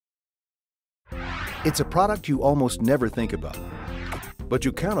It's a product you almost never think about, but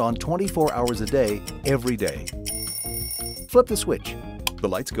you count on 24 hours a day, every day. Flip the switch, the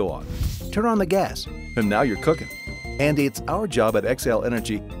lights go on. Turn on the gas, and now you're cooking. And it's our job at Xcel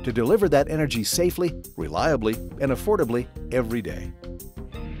Energy to deliver that energy safely, reliably, and affordably every day.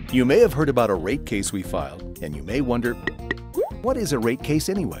 You may have heard about a rate case we filed, and you may wonder, what is a rate case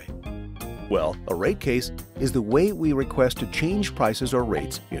anyway? Well, a rate case is the way we request to change prices or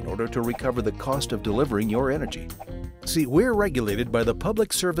rates in order to recover the cost of delivering your energy. See, we're regulated by the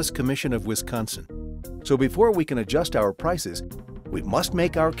Public Service Commission of Wisconsin. So before we can adjust our prices, we must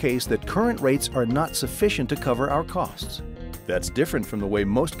make our case that current rates are not sufficient to cover our costs. That's different from the way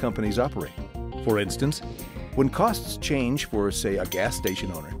most companies operate. For instance, when costs change for, say, a gas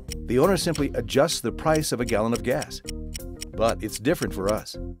station owner, the owner simply adjusts the price of a gallon of gas. But it's different for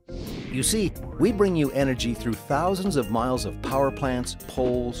us. You see, we bring you energy through thousands of miles of power plants,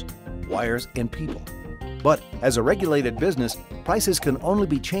 poles, wires, and people. But as a regulated business, prices can only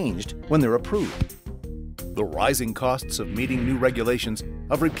be changed when they're approved. The rising costs of meeting new regulations,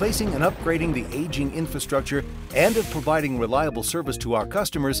 of replacing and upgrading the aging infrastructure, and of providing reliable service to our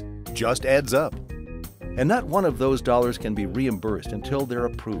customers just adds up. And not one of those dollars can be reimbursed until they're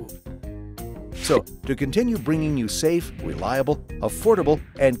approved. So, to continue bringing you safe, reliable, affordable,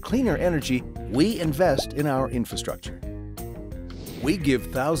 and cleaner energy, we invest in our infrastructure. We give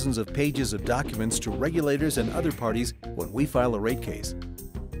thousands of pages of documents to regulators and other parties when we file a rate case.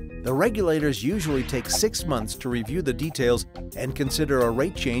 The regulators usually take 6 months to review the details and consider a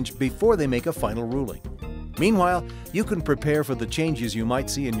rate change before they make a final ruling. Meanwhile, you can prepare for the changes you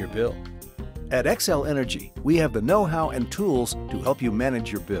might see in your bill. At Xcel Energy, we have the know-how and tools to help you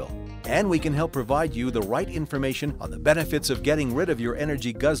manage your bill. And we can help provide you the right information on the benefits of getting rid of your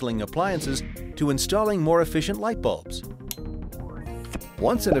energy-guzzling appliances to installing more efficient light bulbs.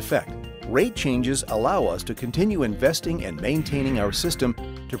 Once in effect, rate changes allow us to continue investing and maintaining our system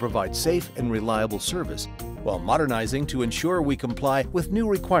to provide safe and reliable service, while modernizing to ensure we comply with new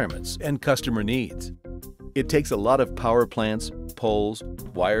requirements and customer needs. It takes a lot of power plants, poles,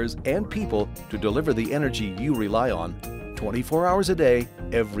 wires, and people to deliver the energy you rely on 24 hours a day,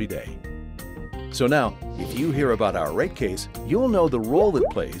 every day. So now, if you hear about our rate case, you'll know the role it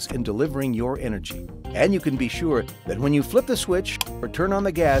plays in delivering your energy. And you can be sure that when you flip the switch or turn on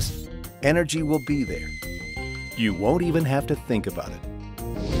the gas, energy will be there. You won't even have to think about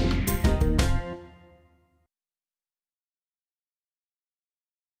it.